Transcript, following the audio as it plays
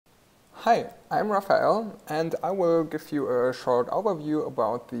Hi, I'm Raphael, and I will give you a short overview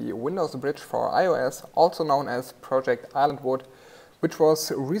about the Windows Bridge for iOS, also known as Project Islandwood, which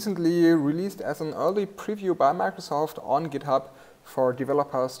was recently released as an early preview by Microsoft on GitHub for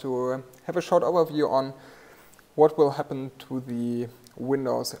developers to have a short overview on what will happen to the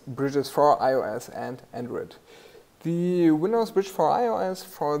Windows bridges for iOS and Android. The Windows Bridge for iOS,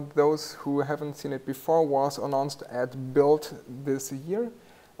 for those who haven't seen it before, was announced at Build this year,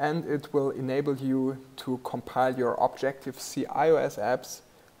 and it will enable you to compile your Objective-C iOS apps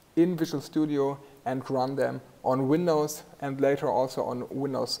in Visual Studio and run them on Windows and later also on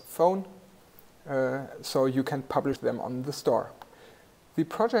Windows Phone, so you can publish them on the store. The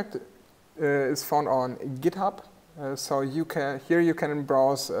project is found on GitHub, so here you can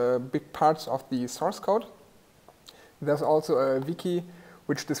browse big parts of the source code. There's also a wiki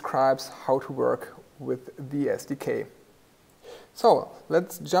which describes how to work with the SDK. So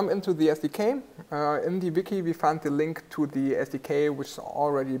let's jump into the SDK. In the wiki we find the link to the SDK which is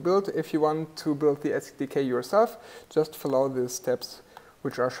already built. If you want to build the SDK yourself, just follow the steps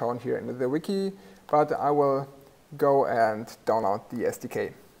which are shown here in the wiki, but I will go and download the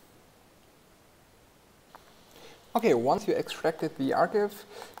SDK. Okay, once you extracted the archive,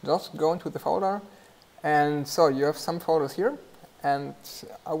 just go into the folder. And so you have some folders here, and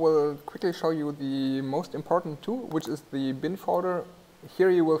I will quickly show you the most important two, which is the bin folder.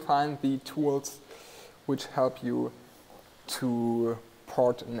 Here you will find the tools which help you to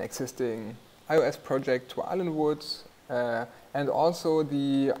port an existing iOS project to Islandwood, and also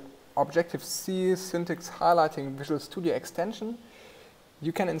the Objective-C syntax highlighting Visual Studio extension.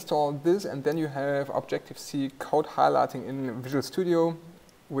 You can install this, and then you have Objective-C code highlighting in Visual Studio,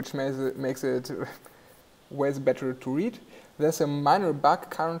 which makes it ways better to read. There's a minor bug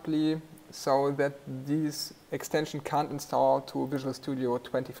currently, so that this extension can't install to Visual Studio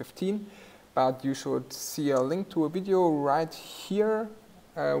 2015, but you should see a link to a video right here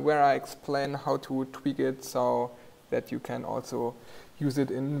where I explain how to tweak it so that you can also use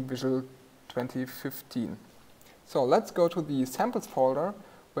it in Visual 2015. So let's go to the samples folder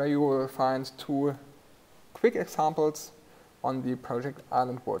where you will find two quick examples on the Project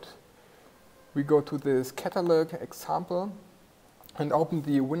Islandwood. We go to this catalog example and open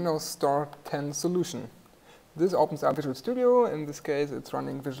the Windows Store 10 solution. This opens up Visual Studio. In this case, it's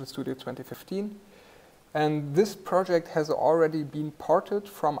running Visual Studio 2015. And this project has already been ported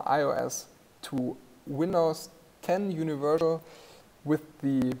from iOS to Windows 10 Universal with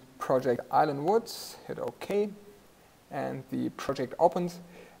the Project Islandwood. Hit OK, and the project opens.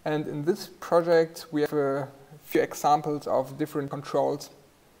 And in this project, we have a few examples of different controls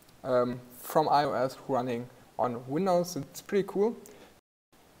from iOS running on Windows. It's pretty cool.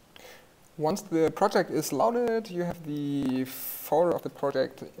 Once the project is loaded, you have the folder of the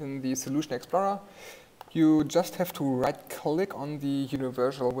project in the Solution Explorer. You just have to right-click on the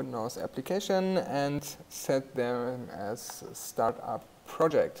Universal Windows application and set them as Startup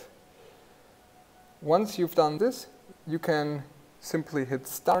Project. Once you've done this, you can simply hit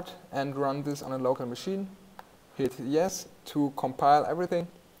Start and run this on a local machine. Hit Yes to compile everything.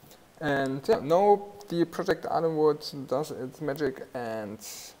 And yeah, now the Project Islandwood does its magic, and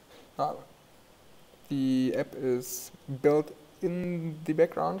the app is built in the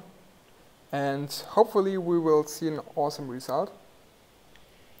background. And hopefully we will see an awesome result.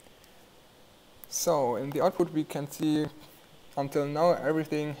 So in the output we can see until now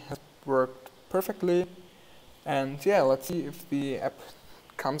everything has worked perfectly. And yeah, let's see if the app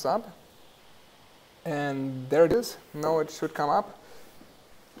comes up. And there it is. Now it should come up.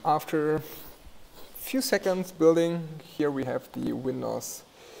 After a few seconds building, here we have the Windows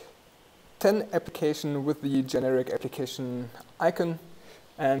 10 application with the generic application icon.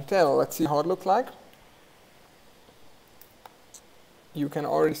 And yeah, let's see how it looks like. You can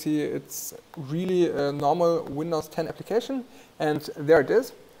already see it's really a normal Windows 10 application, and there it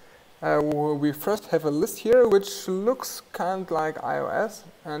is. We first have a list here which looks kind of like iOS,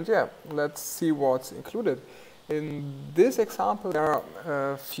 and yeah, let's see what's included. In this example, there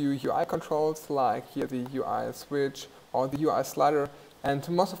are a few UI controls, like here the UI switch or the UI slider, and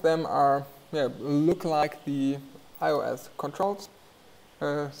most of them are look like the iOS controls.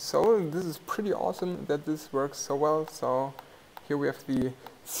 So this is pretty awesome that this works so well. So here we have the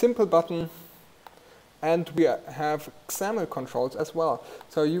simple button, and we have XAML controls as well.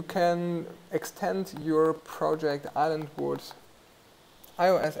 So you can extend your Project Islandwood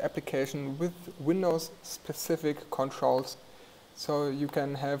iOS application with Windows-specific controls. So you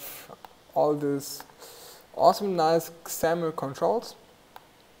can have all these awesome, nice XAML controls.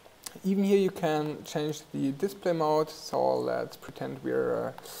 Even here you can change the display mode. So let's pretend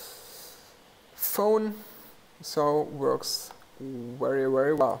we're phone, so works very,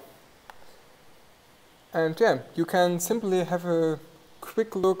 very well. And yeah, you can simply have a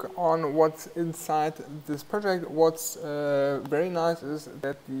quick look on what's inside this project. What's very nice is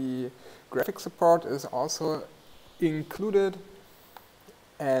that the graphic support is also included.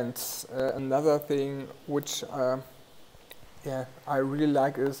 And another thing which yeah, I really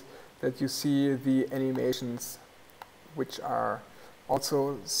like is that you see the animations which are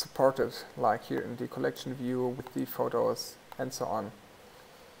also supported, like here in the collection view with the photos and so on.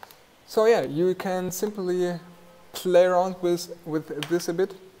 So yeah, you can simply play around with this a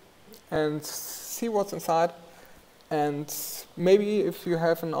bit and see what's inside. And maybe if you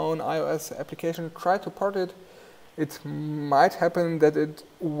have an own iOS application, try to port it. It might happen that it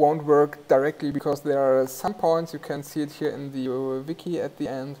won't work directly because there are some points, you can see it here in the wiki at the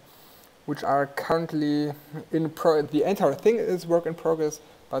end, which are currently the entire thing is work in progress,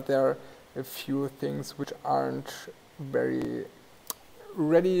 but there are a few things which aren't very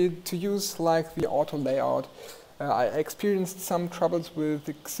ready to use, like the auto layout. I experienced some troubles with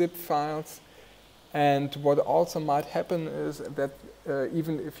the zip files, and what also might happen is that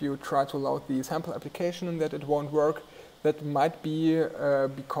even if you try to load the sample application, that it won't work. That might be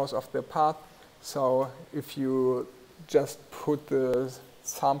because of the path. So if you just put the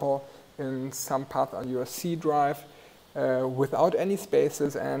sample in some path on your C drive without any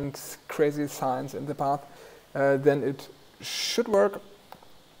spaces and crazy signs in the path, then it should work.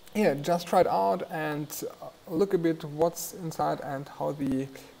 Yeah, just try it out and look a bit what's inside and how the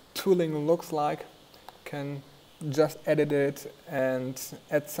tooling looks like. Can just edit it and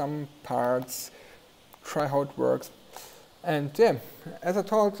add some parts, try how it works. And yeah, as I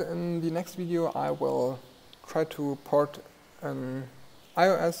told in the next video, I will try to port an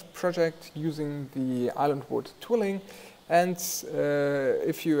iOS project using the Islandwood tooling. And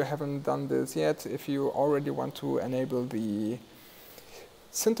if you haven't done this yet, if you already want to enable the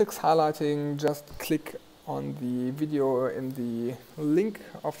syntax highlighting, just click on the video in the link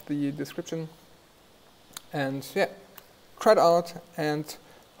of the description. And yeah, try it out, and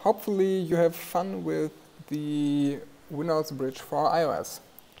hopefully you have fun with the Windows Bridge for iOS.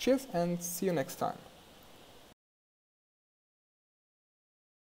 Cheers and see you next time.